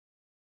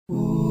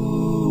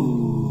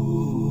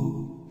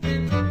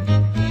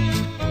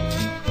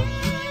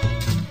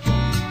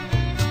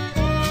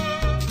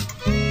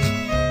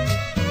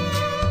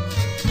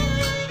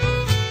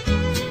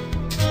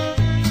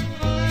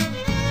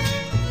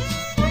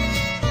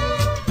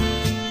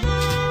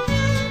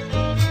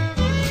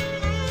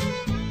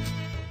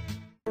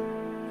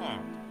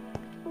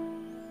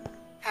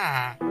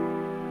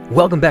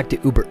Welcome back to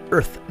Uber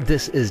Earth.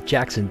 This is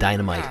Jackson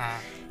Dynamite,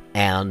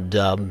 and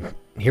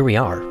here we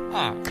are.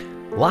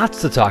 Lots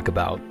to talk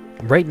about.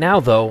 Right now,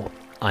 though,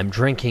 I'm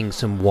drinking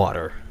some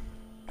water.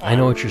 I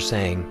know what you're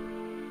saying.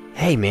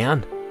 Hey,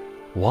 man,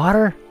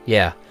 water?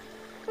 Yeah,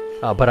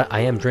 but I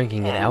am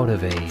drinking it out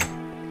of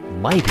a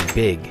mighty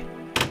big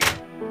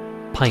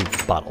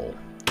pint bottle.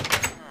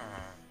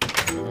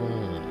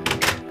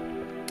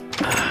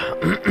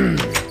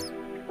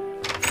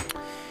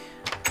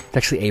 It's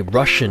actually a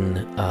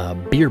Russian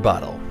beer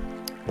bottle.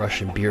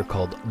 Russian beer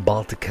called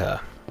Baltica,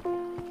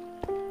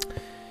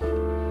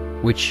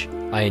 which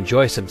I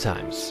enjoy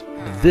sometimes.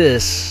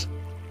 This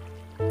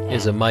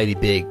is a mighty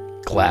big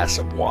glass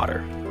of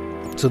water.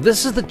 So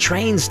this is the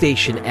train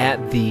station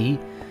at the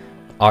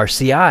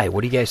RCI.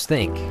 What do you guys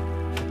think?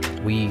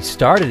 We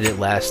started it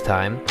last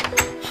time.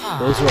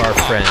 Those are our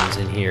friends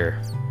in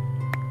here,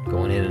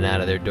 going in and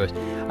out of their doors.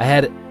 I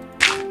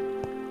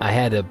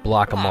had to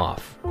block them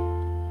off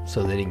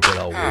so they didn't get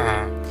all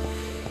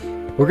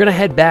weird. We're gonna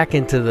head back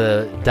into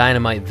the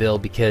Dynamiteville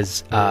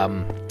because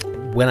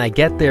when I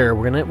get there,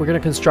 we're gonna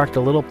construct a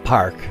little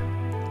park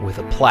with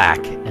a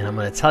plaque, and I'm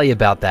gonna tell you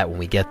about that when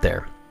we get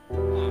there.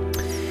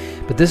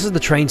 But this is the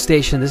train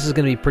station. This is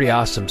gonna be pretty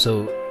awesome.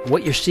 So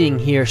what you're seeing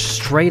here,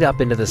 straight up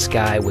into the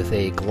sky with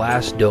a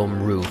glass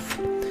dome roof,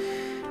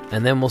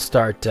 and then we'll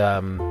start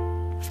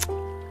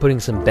putting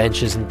some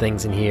benches and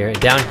things in here.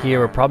 Down here,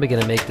 we're probably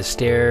gonna make the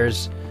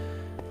stairs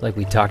like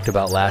we talked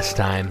about last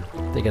time.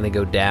 They're gonna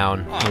go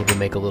down, and we'll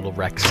make a little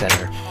rec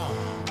center.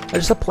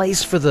 There's a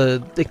place for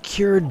the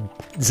cured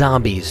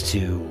zombies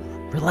to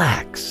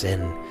relax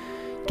and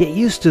get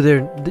used to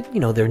their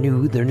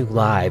new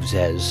lives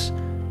as,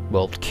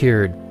 well,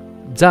 cured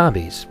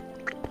zombies.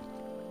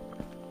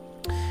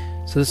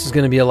 So this is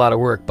gonna be a lot of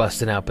work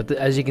busting out, but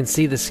as you can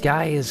see, the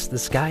sky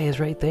is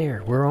right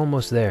there. We're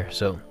almost there.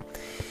 So.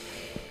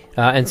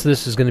 And so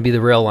this is going to be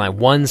the rail line.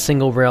 One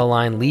single rail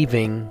line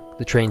leaving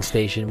the train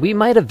station. We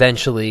might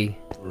eventually,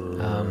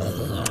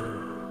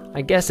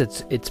 I guess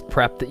it's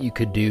prep that you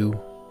could do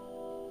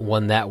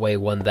one that way,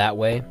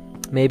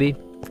 maybe.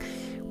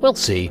 We'll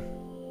see.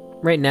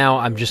 Right now,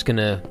 I'm just going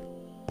to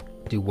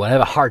do what I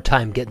have a hard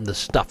time getting the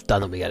stuff done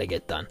that we got to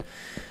get done.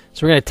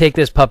 So we're going to take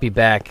this puppy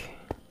back,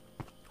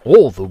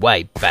 all the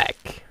way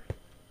back.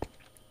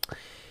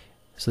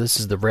 So this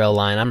is the rail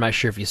line. I'm not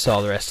sure if you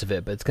saw the rest of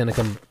it, but it's going to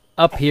come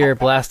up here,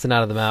 blasting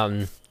out of the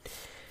mountain.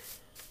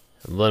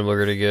 And then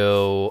we're going to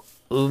go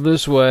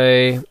this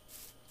way.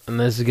 And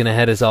this is going to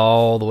head us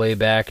all the way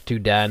back to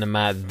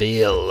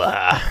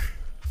Dynamiteville.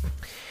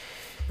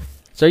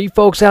 So you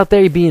folks out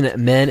there being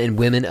men and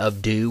women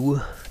of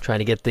do, trying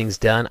to get things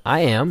done.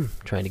 I am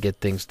trying to get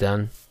things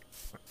done.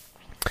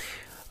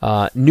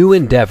 New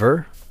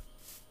endeavor.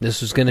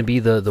 This was going to be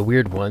the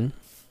weird one.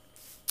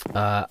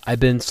 I've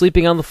been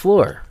sleeping on the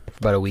floor for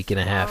about a week and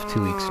a half,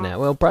 2 weeks now.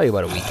 Well, probably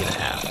about a week and a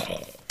half.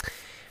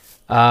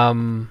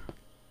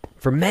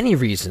 For many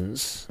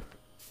reasons,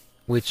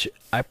 which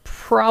I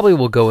probably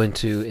will go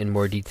into in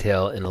more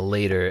detail in a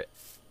later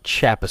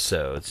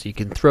Chapisode. So you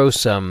can throw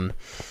some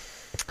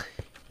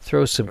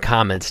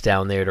comments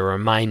down there to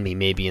remind me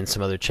maybe in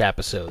some other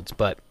Chapisodes.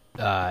 But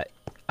I'm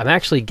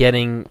actually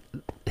getting,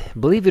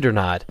 believe it or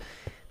not,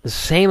 the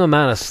same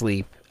amount of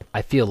sleep.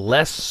 I feel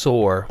less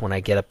sore when I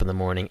get up in the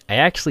morning. I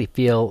actually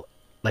feel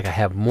like I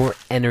have more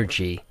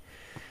energy.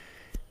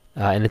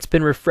 And it's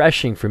been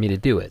refreshing for me to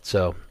do it.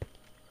 So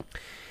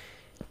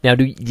now,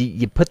 do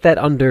you put that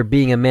under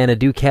being a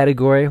man-a-do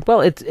category?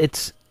 Well,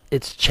 it's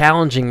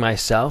challenging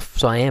myself,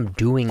 so I am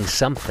doing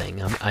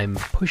something. I'm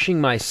pushing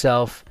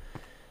myself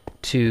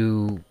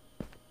to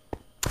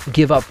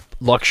give up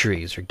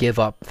luxuries or give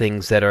up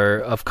things that are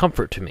of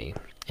comfort to me,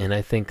 and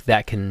I think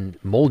that can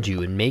mold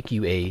you and make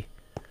you a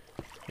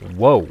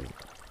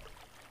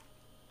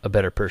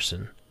better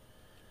person.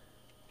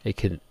 It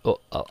can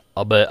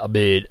a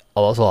bit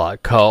also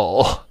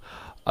call.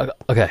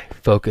 Okay,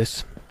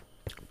 focus.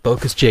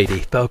 Focus,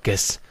 JD.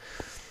 Focus.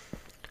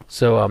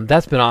 So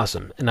that's been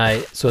awesome,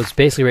 and so it's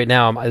basically right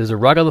now. There's a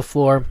rug on the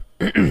floor,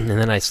 and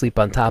then I sleep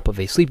on top of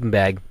a sleeping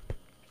bag,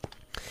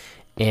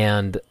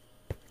 and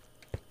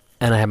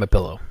I have my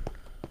pillow.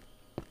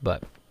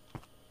 But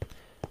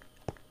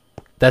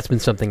that's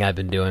been something I've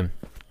been doing.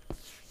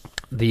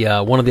 The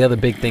one of the other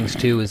big things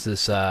too is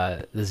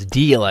this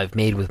deal I've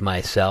made with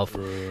myself,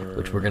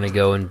 which we're gonna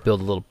go and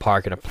build a little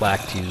park and a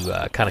plaque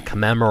to kind of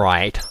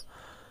commemorate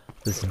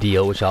this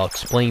deal, which I'll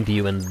explain to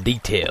you in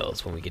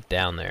details when we get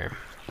down there.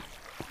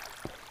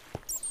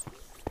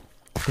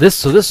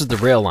 This is the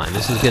rail line.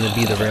 This is going to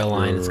be the rail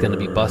line. It's going to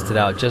be busted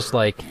out just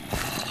like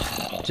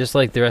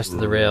the rest of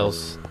the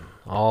rails.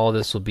 All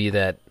this will be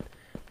that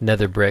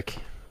nether brick,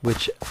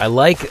 which I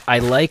like. I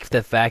like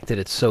the fact that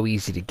it's so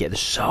easy to get.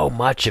 There's so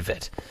much of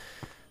it.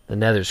 The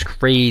nether's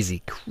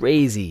crazy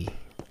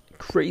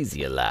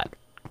a lot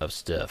of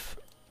stuff.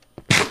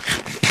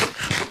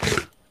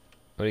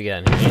 What do you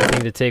got?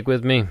 Anything to take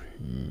with me?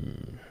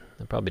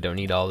 I probably don't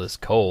need all this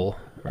coal,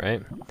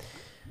 right?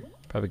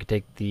 Probably could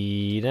take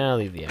the... No,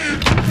 leave the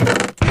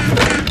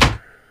average.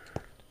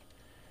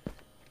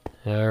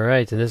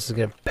 Alright, and this is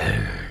gonna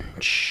burn.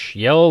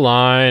 Yellow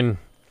line.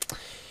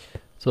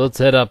 So let's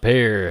head up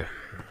here.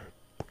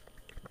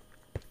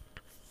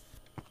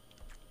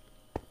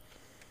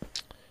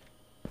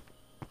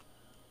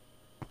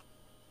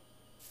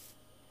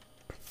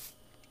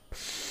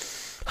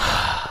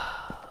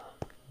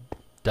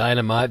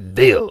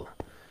 Dynamiteville.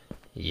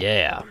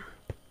 Yeah.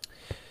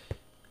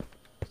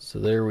 So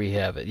there we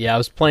have it. Yeah, I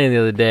was playing the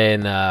other day,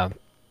 and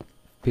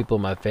people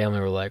in my family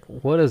were like,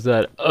 "What is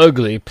that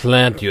ugly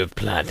plant you have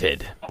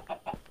planted?"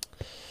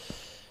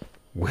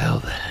 Well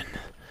then.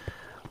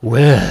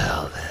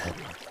 Well then.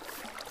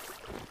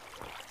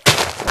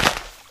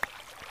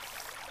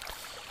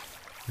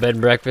 Bed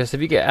and breakfast.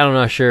 If you get, I'm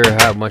not sure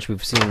how much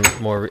we've seen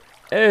more.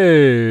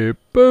 Hey,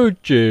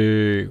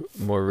 Poochie!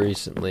 More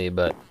recently,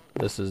 but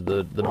this is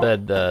the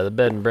bed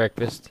and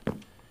breakfast.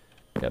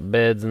 Got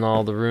beds in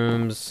all the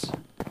rooms.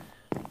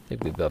 I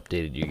think we've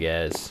updated you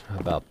guys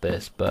about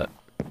this, but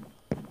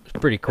it's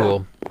pretty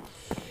cool.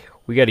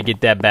 We got to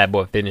get that bad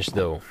boy finished,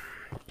 though.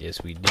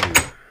 Yes, we do.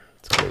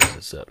 Let's close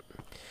this up.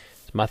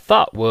 So my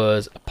thought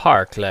was a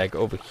park like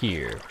over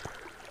here.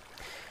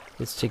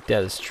 Let's check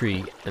out this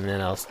tree, and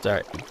then I'll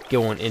start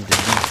going into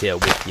detail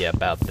with you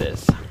about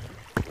this.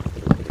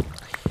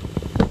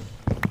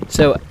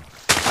 So,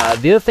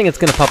 the other thing that's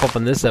going to pop up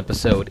on this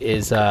episode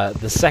is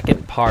the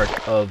second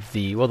part of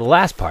the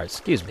last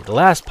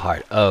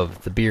part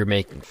of the beer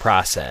making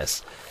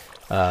process.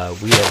 We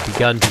have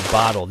begun to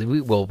bottle.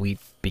 We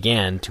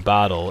began to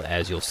bottle,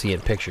 as you'll see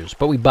in pictures,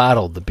 but we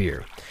bottled the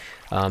beer.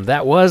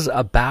 That was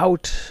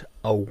about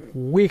a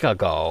week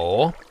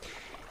ago.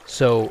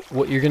 So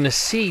what you're going to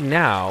see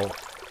now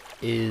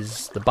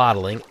is the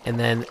bottling, and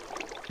then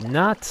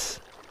not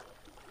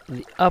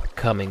the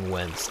upcoming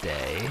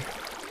Wednesday,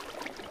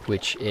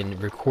 which in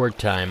record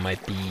time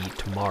might be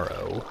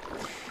tomorrow.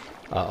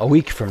 A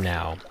week from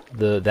now,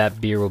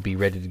 that beer will be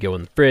ready to go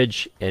in the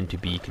fridge and to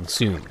be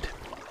consumed.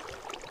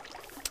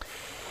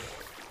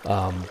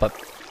 But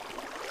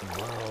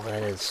wow,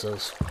 that is so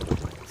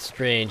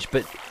strange.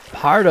 But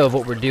part of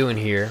what we're doing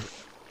here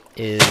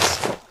is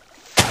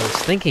I was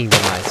thinking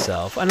to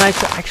myself, and I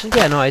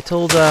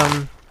told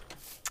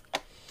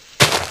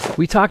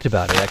we talked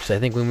about it actually. I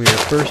think when we were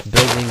first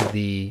building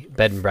the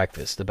bed and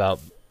breakfast, about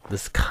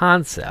this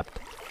concept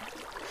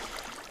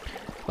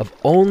of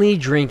only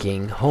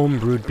drinking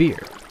home-brewed beer.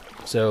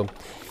 So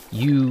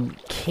you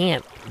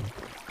can't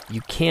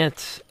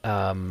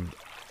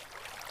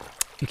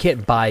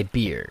buy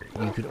beer.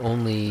 You can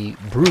only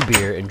brew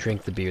beer and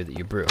drink the beer that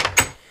you brew.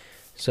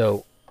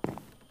 So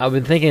I've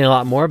been thinking a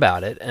lot more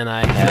about it, and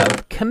I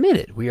have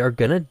committed. We are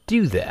gonna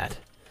do that.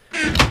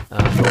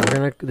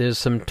 There's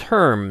some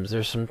terms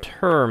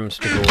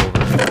to go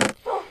over.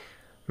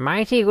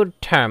 Mighty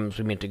good terms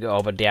we need to go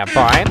over, dear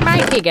boy.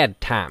 Mighty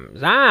good terms.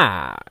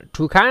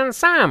 Toucan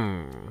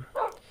Sam.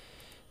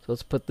 So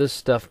let's put this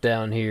stuff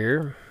down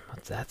here.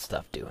 What's that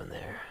stuff doing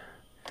there?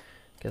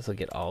 Guess I'll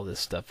get all this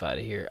stuff out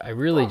of here. I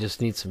really just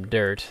need some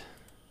dirt.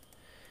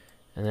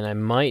 And then I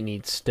might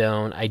need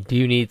stone. I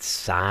do need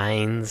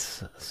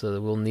signs. So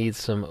we'll need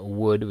some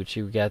wood, which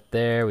you got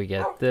there. We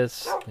got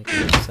this. I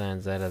can make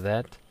signs out of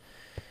that.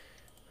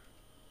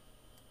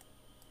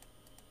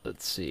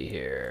 Let's see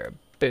here.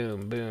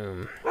 Boom,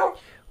 boom.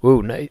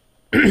 Whoa, nice.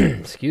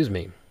 Excuse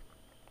me.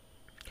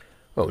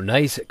 Oh,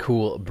 nice,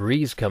 cool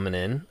breeze coming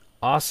in.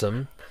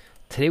 Awesome.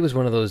 Today was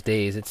one of those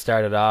days. It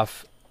started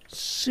off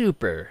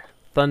super.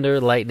 Thunder,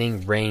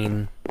 lightning,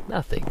 rain.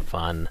 Nothing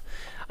fun.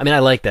 I mean, I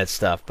like that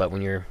stuff, but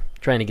when you're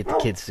trying to get the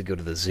kids to go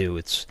to the zoo,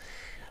 it's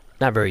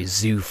not very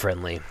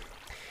zoo-friendly.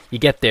 You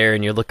get there,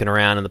 and you're looking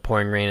around in the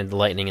pouring rain and the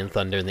lightning and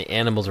thunder, and the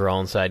animals are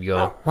all inside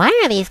going, "Why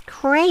are these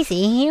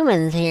crazy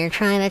humans here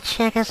trying to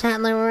check us out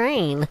in the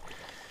rain?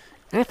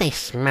 Aren't they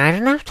smart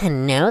enough to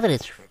know that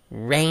it's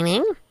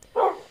raining?"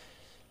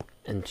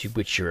 And to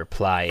which your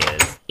reply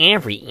is,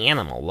 "Every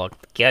animal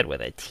looked good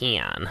with a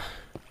tan."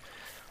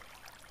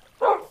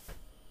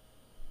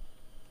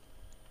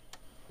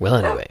 Well,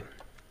 anyway.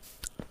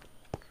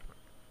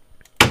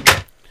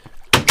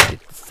 Get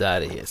this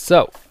out of here.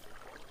 So,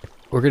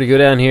 we're going to go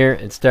down here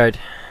and start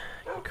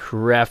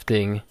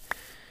crafting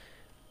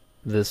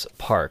this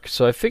park.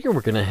 So I figure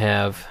we're going to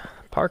have...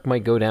 Park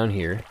might go down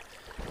here.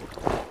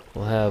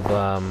 We'll have...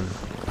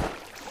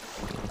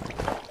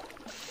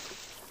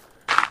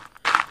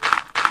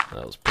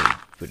 that was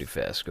pretty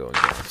fast going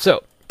down.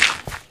 So,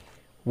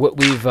 what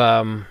we've...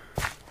 got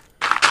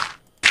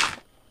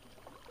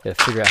to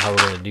figure out how we're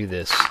going to do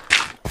this.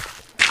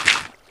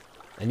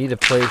 I need a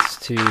place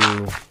to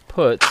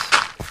put...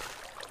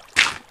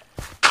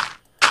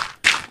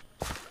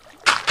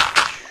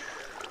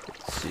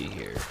 Let's see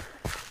here.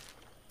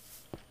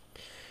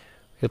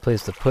 A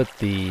place to put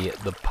the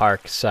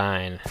park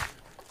sign.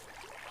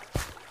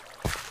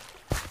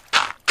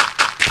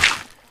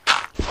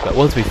 But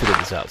once we figure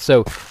this out,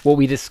 so what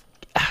we just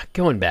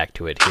going back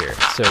to it here.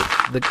 So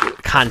the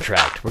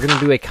contract, we're gonna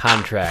do a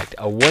contract,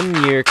 a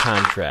 1-year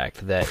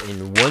contract that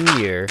in 1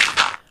 year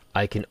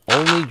I can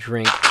only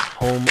drink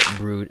home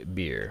brewed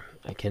beer.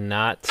 I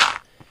cannot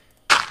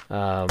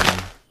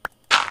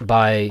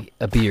buy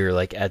a beer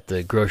like at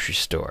the grocery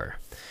store.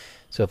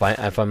 So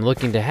if I'm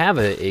looking to have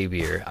a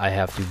beer, I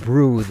have to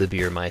brew the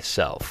beer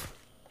myself.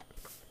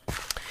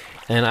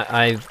 And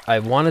I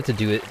wanted to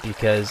do it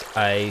because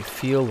I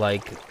feel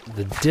like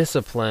the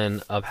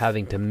discipline of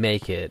having to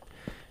make it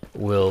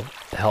will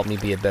help me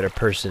be a better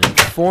person and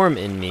form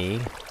in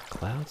me.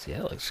 Clouds, yeah,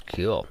 it looks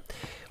cool.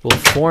 Will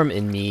form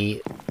in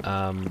me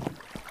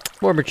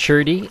more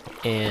maturity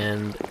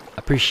and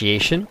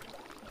appreciation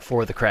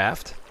for the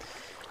craft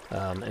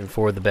and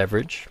for the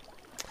beverage.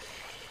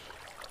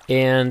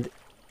 And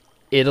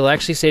it'll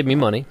actually save me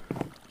money.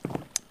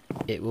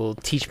 It will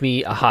teach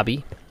me a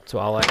hobby, so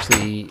I'll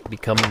actually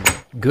become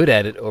good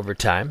at it over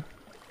time,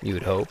 you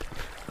would hope.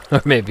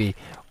 or maybe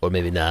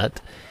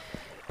not.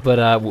 But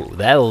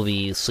that'll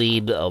be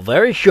seen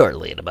very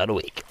shortly, in about a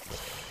week.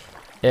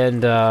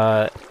 And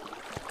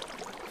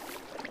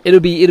it'll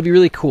be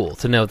really cool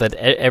to know that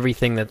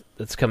everything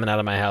that's coming out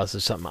of my house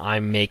is something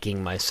I'm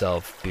making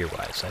myself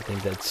beer-wise. I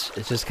think it's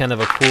just kind of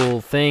a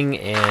cool thing,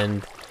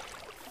 and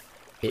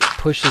it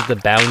pushes the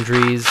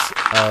boundaries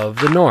of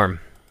the norm.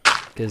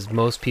 Because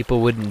most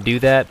people wouldn't do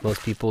that.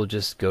 Most people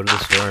just go to the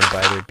store and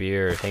buy their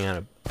beer or hang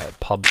out at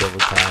pubs all the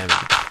time.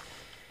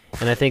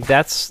 And I think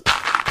that's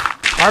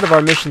part of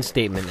our mission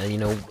statement. And, you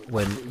know,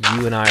 when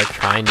you and I are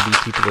trying to be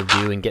people to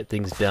do and get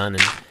things done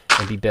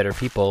and be better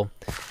people,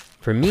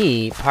 for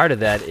me, part of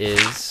that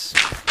is,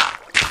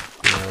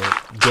 you know,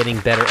 getting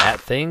better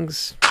at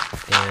things.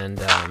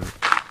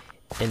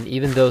 And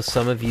even though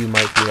some of you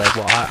might be like,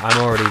 well,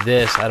 I'm already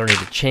this, I don't need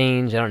to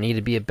change, I don't need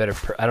to be a better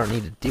I don't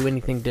need to do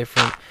anything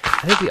different.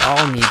 I think we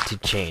all need to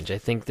change. I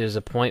think there's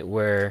a point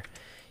where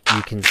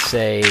you can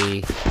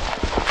say,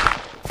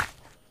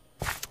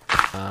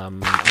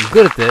 I'm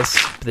good at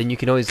this, but then you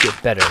can always get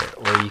better.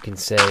 Or you can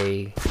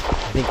say,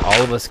 I think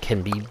all of us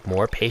can be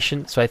more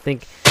patient. So I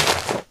think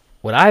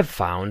what I've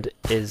found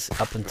is,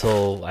 up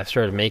until I've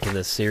started making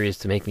this series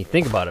to make me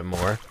think about it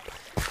more,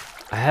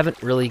 I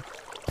haven't really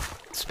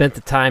spent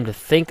the time to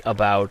think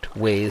about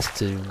ways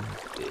to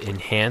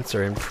enhance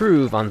or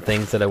improve on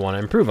things that I want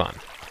to improve on.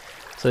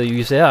 So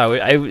you say, oh,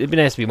 it'd be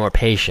nice to be more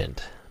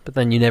patient, but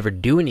then you never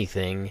do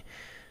anything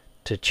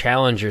to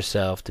challenge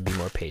yourself to be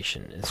more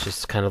patient. It's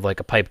just kind of like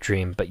a pipe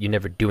dream, but you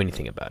never do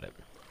anything about it.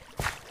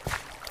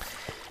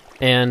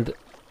 And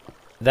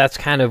that's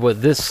kind of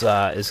what this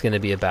is going to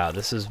be about.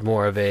 This is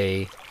more of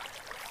I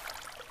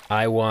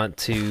want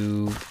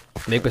to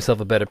make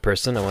myself a better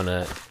person. I want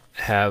to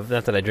have,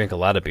 not that I drink a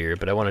lot of beer,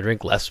 but I want to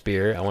drink less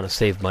beer. I want to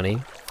save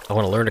money. I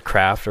want to learn a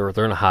craft or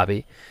learn a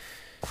hobby.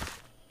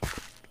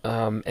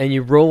 And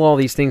you roll all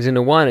these things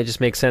into one, it just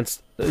makes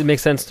sense. It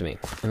makes sense to me.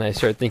 And I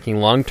start thinking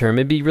long term,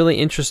 it'd be really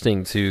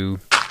interesting to,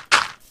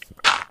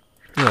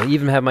 you know,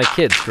 even have my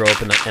kids grow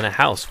up in a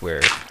house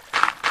where,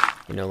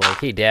 you know, like,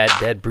 hey,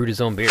 dad brewed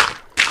his own beer.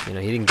 You know,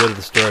 he didn't go to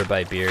the store to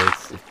buy beer.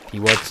 If he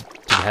wants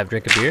to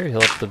drink a beer,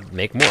 he'll have to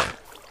make more.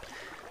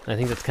 And I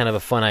think that's kind of a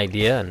fun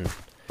idea, and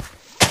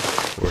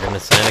we're going to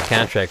sign a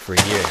contract for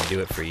a year and do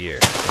it for a year.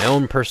 My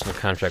own personal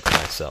contract with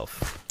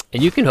myself.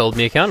 And you can hold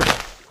me accountable,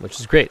 which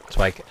is great.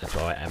 That's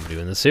why I'm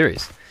doing this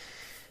series.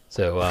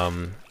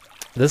 So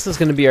this is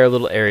going to be our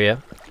little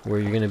area where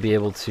you're going to be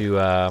able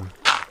to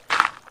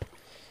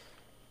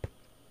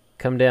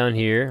come down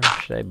here.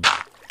 Should I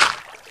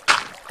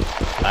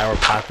flower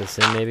pot this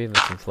in maybe? Put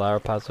some flower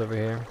pots over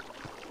here.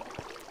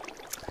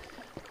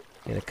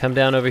 I'm going to come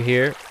down over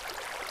here.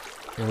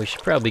 And we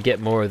should probably get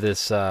more of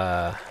this,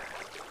 yeah,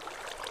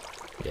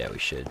 we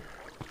should.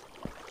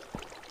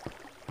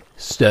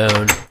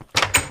 Stone.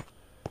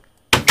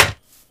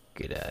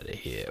 Get out of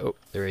here. Oh,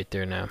 they're right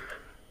there now.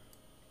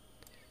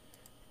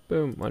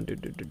 Boom. One, do.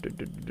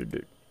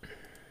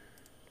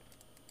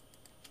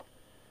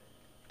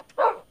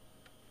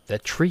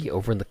 That tree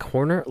over in the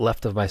corner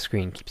left of my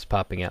screen keeps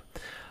popping up.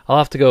 I'll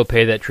have to go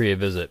pay that tree a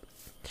visit.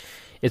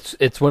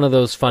 It's one of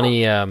those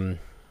funny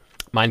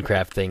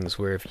Minecraft things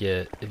where if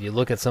you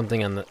look at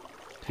something on the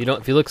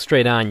if you look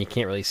straight on, you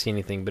can't really see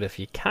anything, but if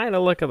you kind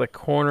of look at the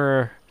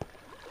corner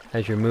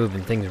as you're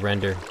moving, things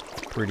render.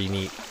 It's pretty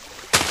neat.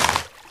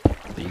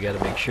 But you got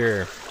to make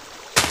sure.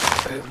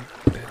 Boom,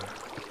 boom.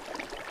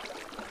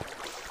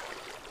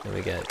 And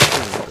we got.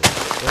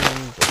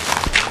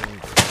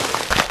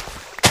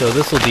 So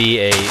this will be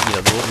a, you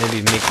know, we'll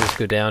maybe make this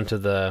go down to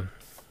the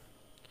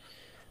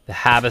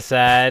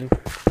Chapisode.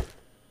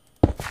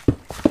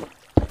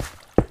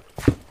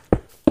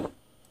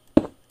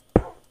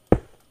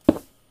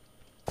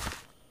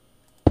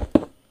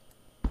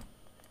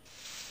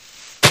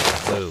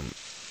 Boom.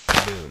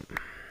 Boom.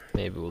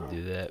 Maybe we'll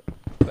do that.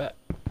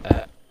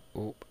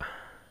 Oop.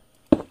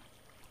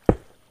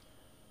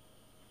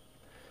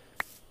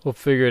 We'll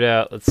figure it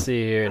out. Let's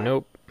see here.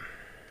 Nope.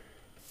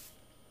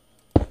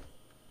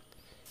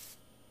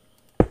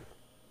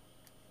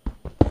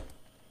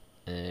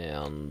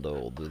 And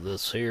we'll do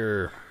this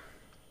here.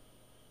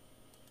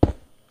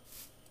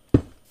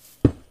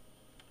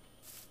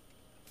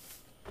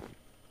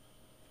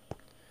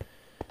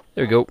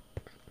 There we go.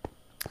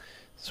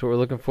 So we're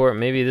looking for,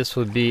 maybe this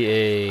would be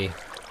a,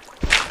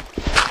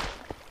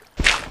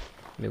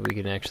 maybe we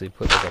can actually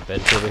put like a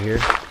bench over here.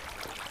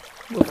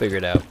 We'll figure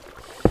it out.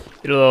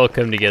 It'll all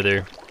come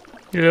together.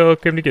 It'll all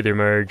come together,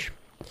 Marge.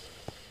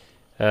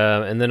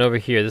 And then over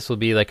here, this will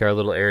be like our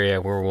little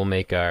area where we'll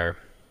make our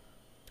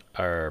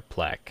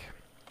plaque.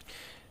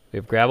 We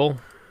have gravel.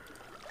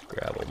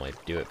 Gravel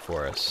might do it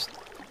for us.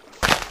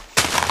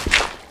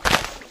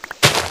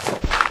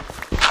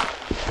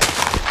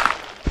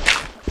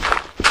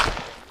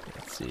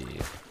 Let's see.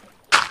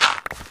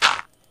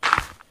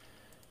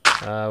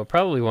 We'll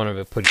probably want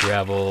to put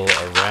gravel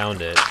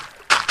around it.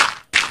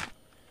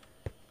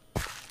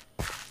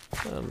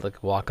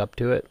 Like walk up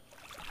to it.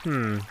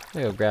 There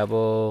you go,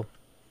 gravel.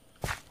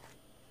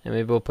 And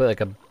maybe we'll put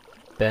like a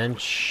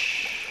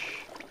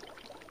bench.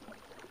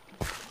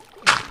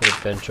 Put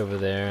a bench over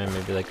there, and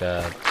maybe like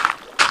a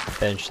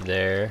bench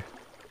there.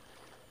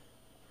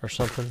 Or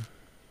something.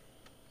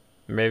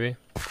 Maybe.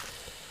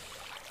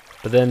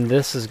 But then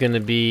this is going to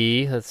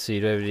be, let's see,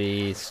 do I have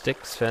any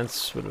sticks,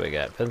 fence? What do I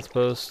got? Fence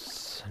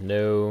posts?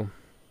 No.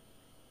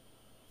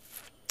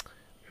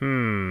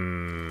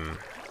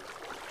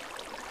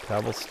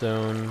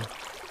 Cobblestone.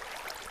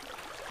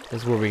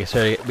 This is where we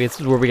start. This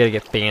is where we gotta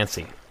get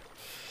fancy.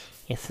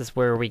 This is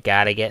where we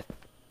gotta get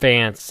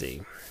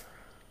fancy.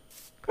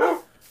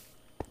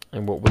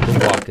 And what would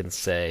the walk-in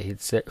say? He'd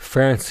say,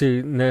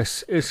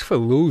 "Fanciness is for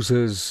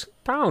losers.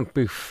 Don't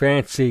be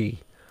fancy.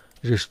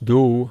 Just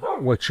do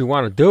what you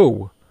want to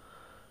do.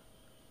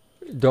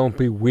 Don't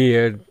be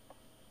weird.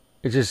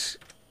 Just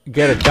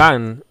get it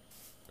done."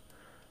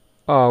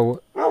 Oh,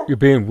 you're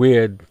being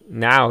weird.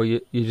 Now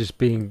you're just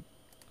being...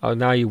 Oh,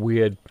 now you're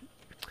weird.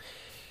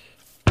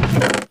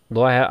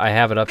 Well, I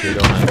have it up here,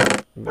 don't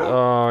I?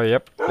 Oh,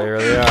 yep. There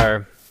they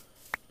are.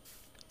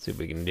 Let's see what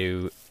we can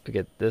do. We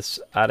get this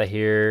out of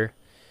here.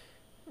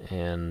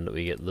 And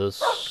we get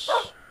this.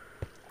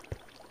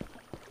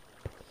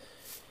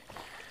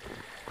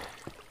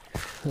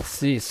 Let's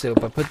see. So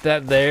if I put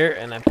that there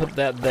and I put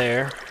that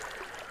there.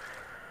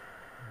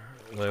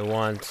 I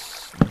want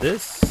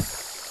this.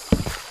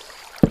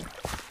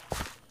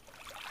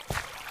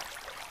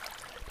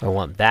 I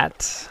want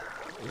that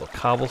little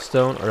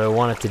cobblestone, or do I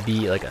want it to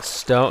be like a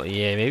stone?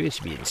 Yeah, maybe it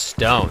should be in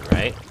stone,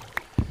 right?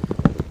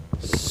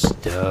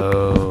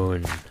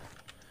 Stone.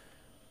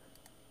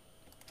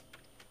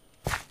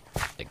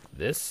 Like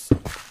this.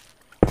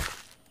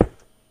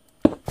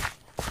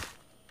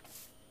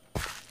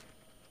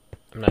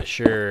 I'm not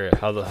sure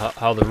how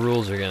the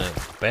rules are gonna.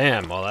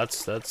 Bam! Well,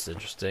 that's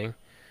interesting.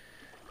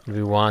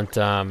 We want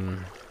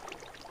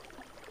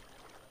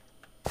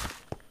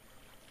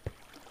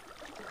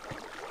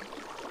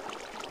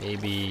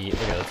maybe,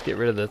 okay, let's get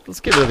rid of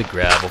the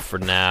gravel for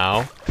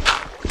now.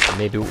 And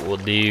maybe what we'll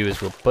do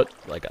is we'll put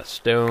like a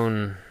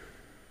stone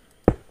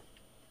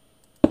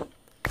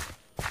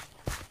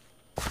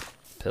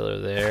pillar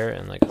there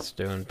and like a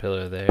stone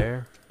pillar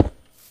there.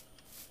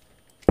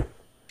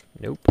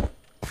 Nope.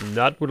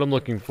 Not what I'm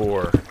looking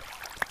for.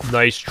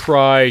 Nice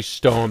try,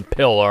 stone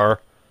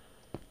pillar.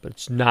 But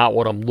it's not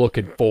what I'm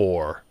looking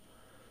for.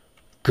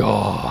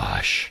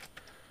 Gosh.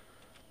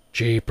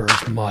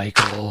 Jeepers,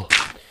 Michael.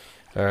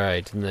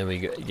 Alright, and then we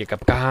go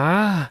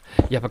yapaka.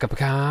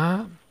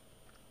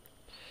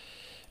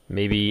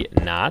 Maybe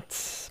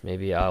not.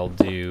 Maybe I'll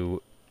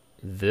do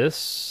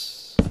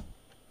this.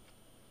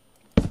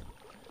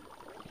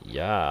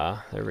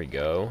 Yeah, there we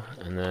go.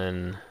 And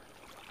then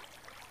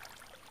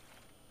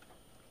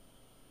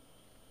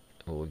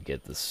we'll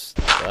get this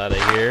out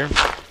of here.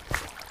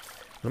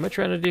 What am I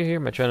trying to do here?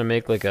 Am I trying to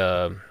make like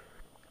a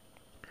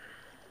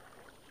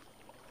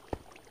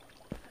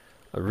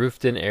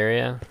roofed in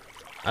area?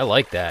 I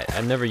like that.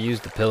 I've never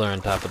used the pillar on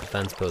top of the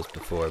fence post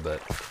before,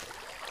 but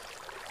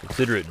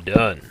consider it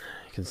done.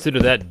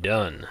 Consider that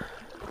done.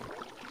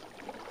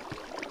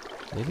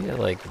 Maybe I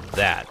like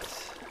that.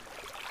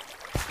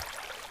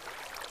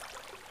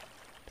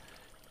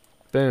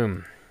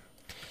 Boom.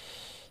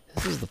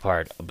 This is the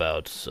part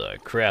about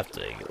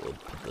crafting. We'll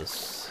put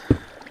this...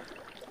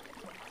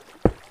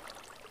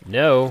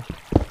 No.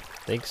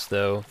 Thanks,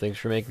 though. Thanks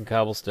for making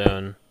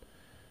cobblestone.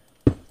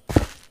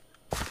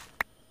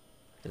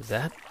 Is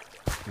that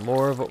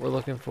more of what we're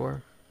looking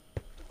for?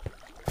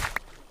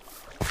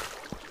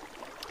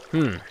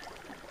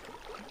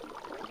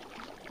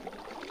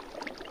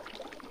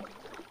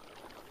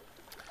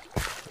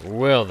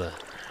 Well then.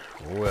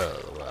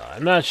 Well,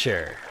 I'm not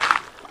sure.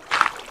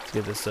 Let's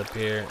get this up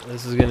here.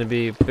 This is gonna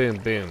be boom,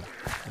 boom.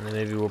 And then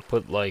maybe we'll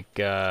put like,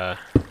 we'll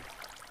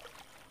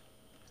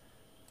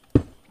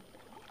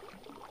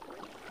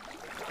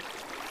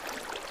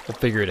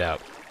figure it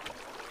out.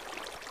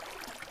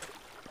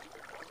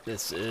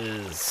 This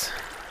is...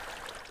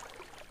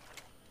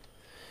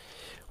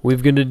 We're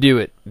gonna do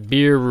it.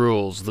 Beer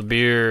rules. The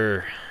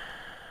beer...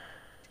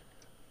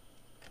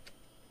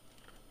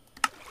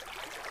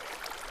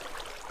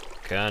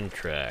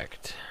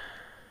 Contract.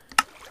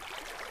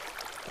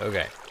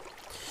 Okay.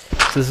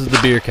 So this is the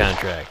beer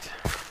contract.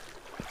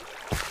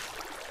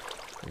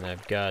 And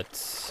I've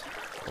got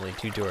only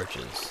 2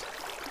 torches.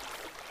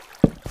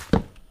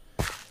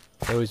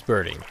 Always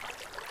burning.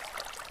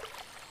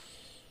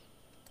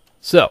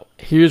 So,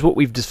 here's what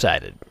we've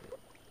decided.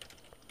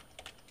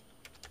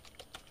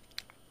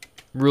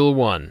 Rule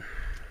 1.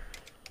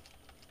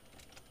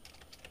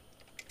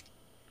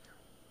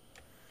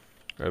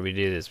 Or we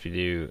do this. We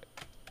do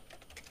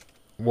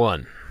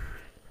 1.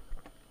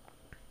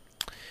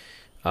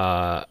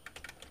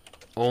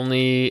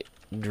 Only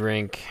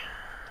drink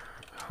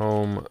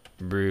home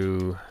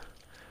brew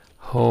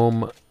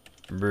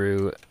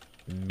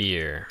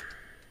beer.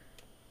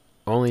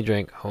 Only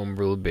drink home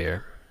brew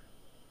beer.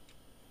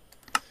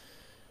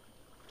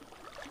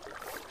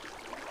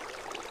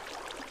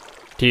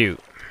 2.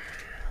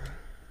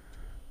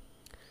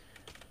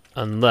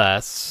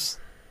 Unless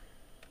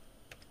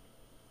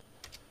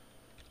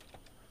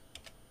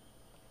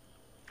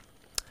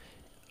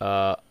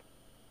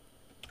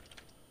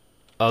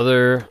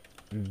other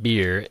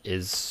beer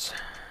is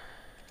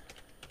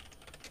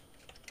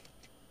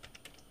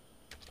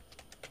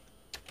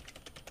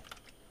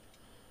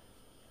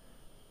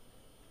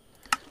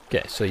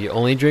okay, so you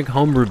only drink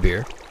homebrew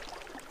beer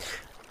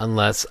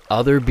unless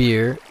other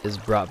beer is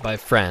brought by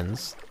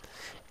friends,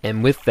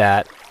 and with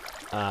that,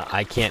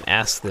 I can't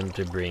ask them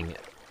to bring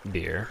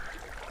beer.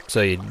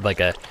 So you'd like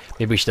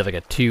maybe we should have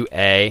like a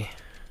 2A.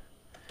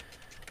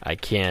 I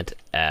can't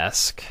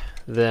ask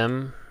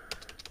them.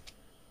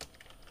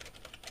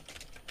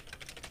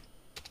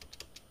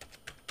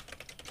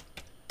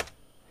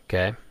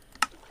 Okay.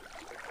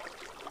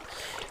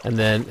 And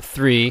then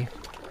 3,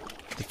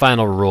 the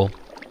final rule.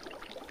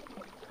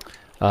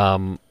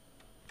 I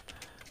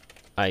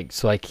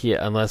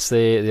can't unless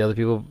the other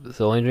people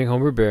only drink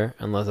homebrew beer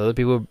unless other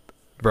people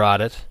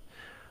brought it.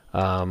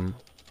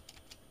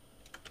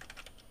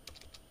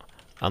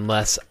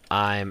 Unless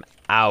I'm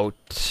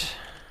out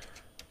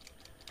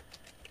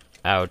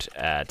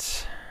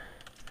at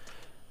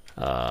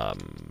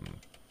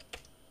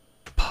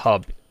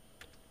pub,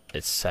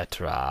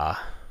 etc.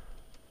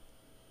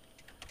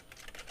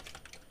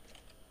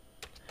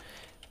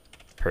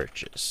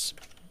 Purchase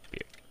beer.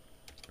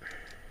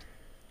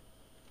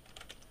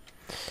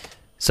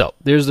 So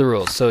there's the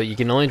rules. So you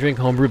can only drink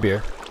homebrew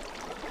beer.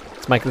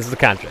 It's Mike. This is the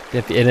contract.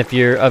 If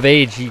you're of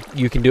age,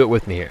 you can do it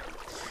with me here.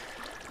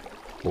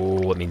 Oh,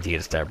 that means you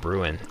gotta start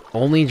brewing.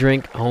 Only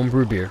drink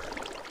homebrew beer.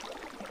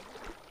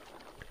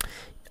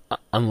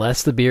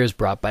 Unless the beer is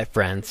brought by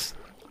friends,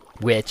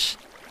 which,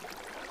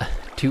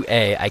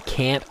 2A, I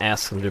can't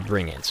ask them to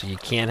bring it. So you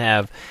can't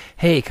have,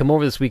 hey, come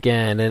over this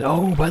weekend, and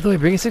oh, by the way,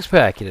 bring a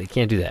 6-pack. You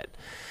can't do that.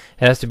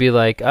 It has to be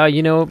like, I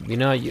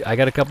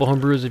got a couple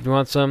homebrews if you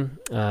want some.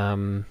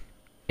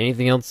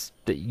 Anything else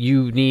that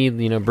you need,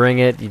 bring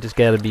it. You just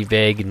gotta be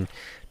vague and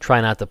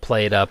try not to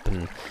play it up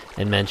and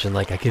mention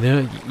like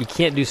you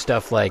can't do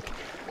stuff like,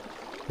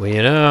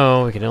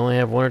 well, we can only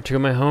have 1 or 2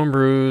 of my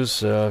homebrews,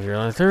 so if you're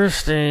really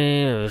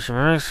thirsty, we should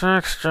make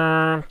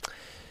extra.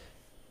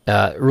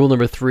 Rule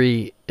number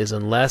 3 is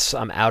unless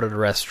I'm out at a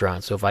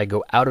restaurant. So if I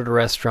go out at a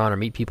restaurant or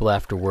meet people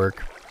after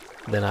work,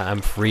 then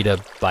I'm free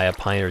to buy a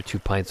pint or 2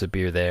 pints of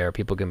beer there.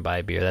 People can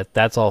buy beer.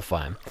 That's all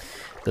fine.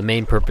 The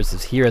main purpose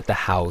is here at the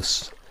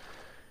house.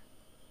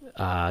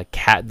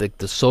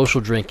 The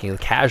social drinking, the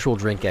casual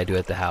drinking I do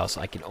at the house,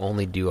 I can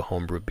only do a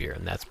homebrew beer,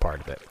 and that's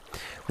part of it.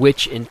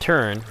 Which in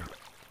turn,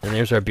 and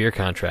there's our beer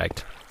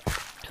contract,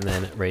 and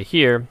then right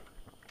here,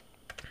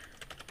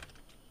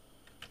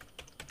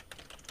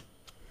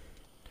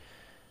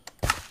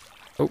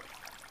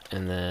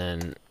 and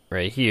then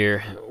right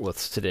here,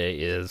 what's today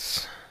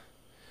is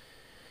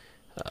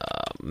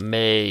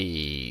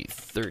May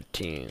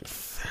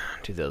 13th,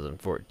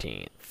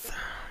 2014.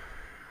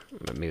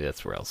 Maybe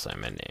that's where I'll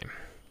sign my name.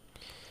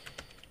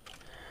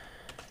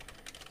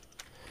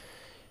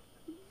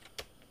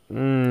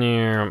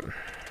 Yeah.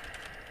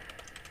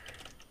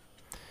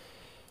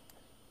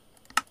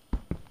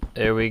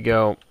 There we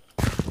go.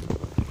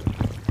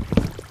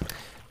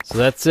 So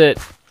that's it.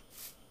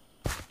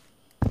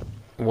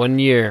 1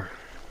 year.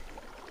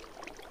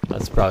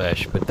 That's probably, I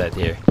should put that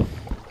here.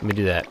 Let me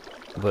do that.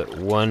 But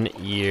 1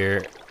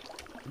 year.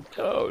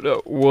 Oh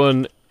no,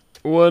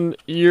 one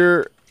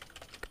year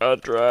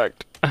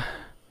contract.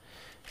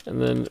 And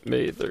then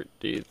May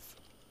 13th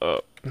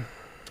up.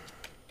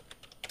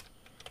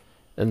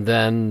 And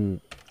then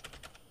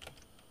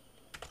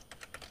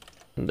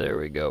there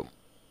we go.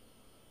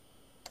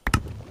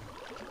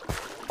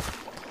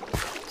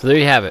 So there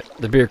you have it,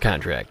 the beer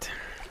contract.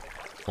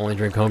 Only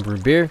drink homebrew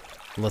beer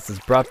unless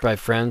it's brought by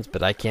friends,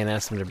 but I can't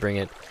ask them to bring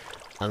it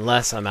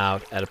unless I'm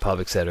out at a pub,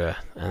 etc.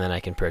 And then I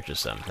can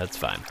purchase some. That's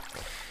fine.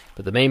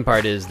 But the main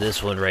part is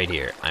this one right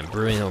here. I'm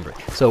brewing homebrew.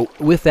 So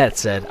with that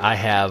said, I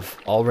have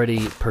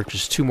already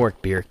purchased 2 more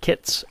beer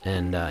kits,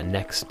 and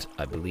next,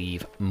 I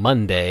believe,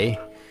 Monday,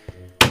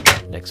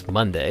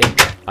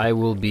 I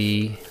will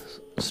be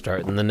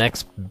starting the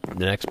next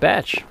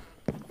batch.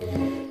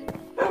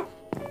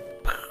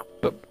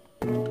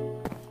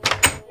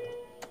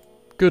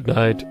 Good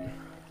night.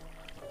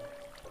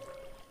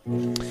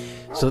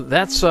 So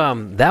that's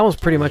that was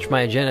pretty much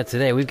my agenda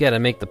today. We've got to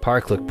make the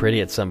park look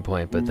pretty at some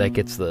point, but that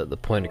gets the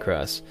point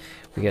across.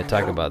 We got to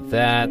talk about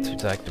that. We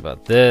talked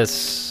about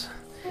this.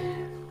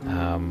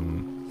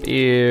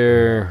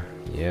 Beer.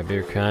 Yeah,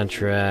 beer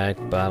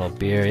contract, bottled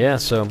beer. Yeah,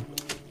 so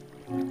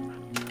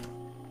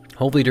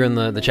hopefully during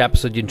the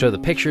Chapisode you enjoy the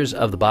pictures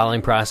of the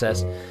bottling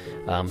process.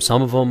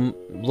 Some of them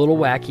a little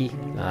wacky.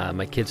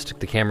 My kids took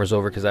the cameras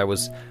over because I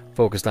was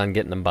focused on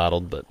getting them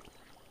bottled,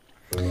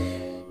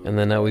 and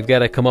then we've got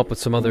to come up with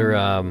some other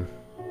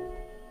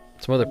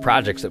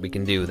projects that we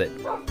can do that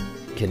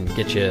can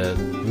get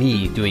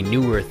me doing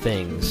newer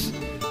things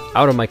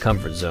out of my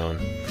comfort zone.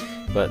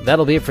 But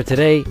that'll be it for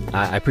today.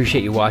 I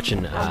appreciate you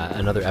watching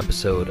another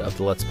episode of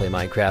the Let's Play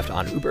Minecraft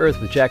on Uber Earth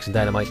with Jackson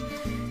Dynamite.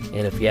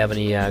 And if you have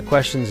any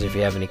questions, if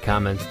you have any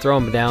comments, throw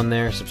them down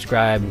there,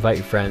 subscribe, invite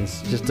your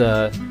friends. Just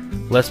a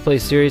Let's Play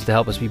series to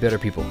help us be better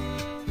people.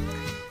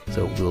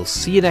 So we'll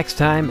see you next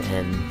time,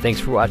 and thanks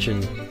for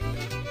watching.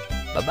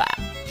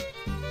 Bye-bye.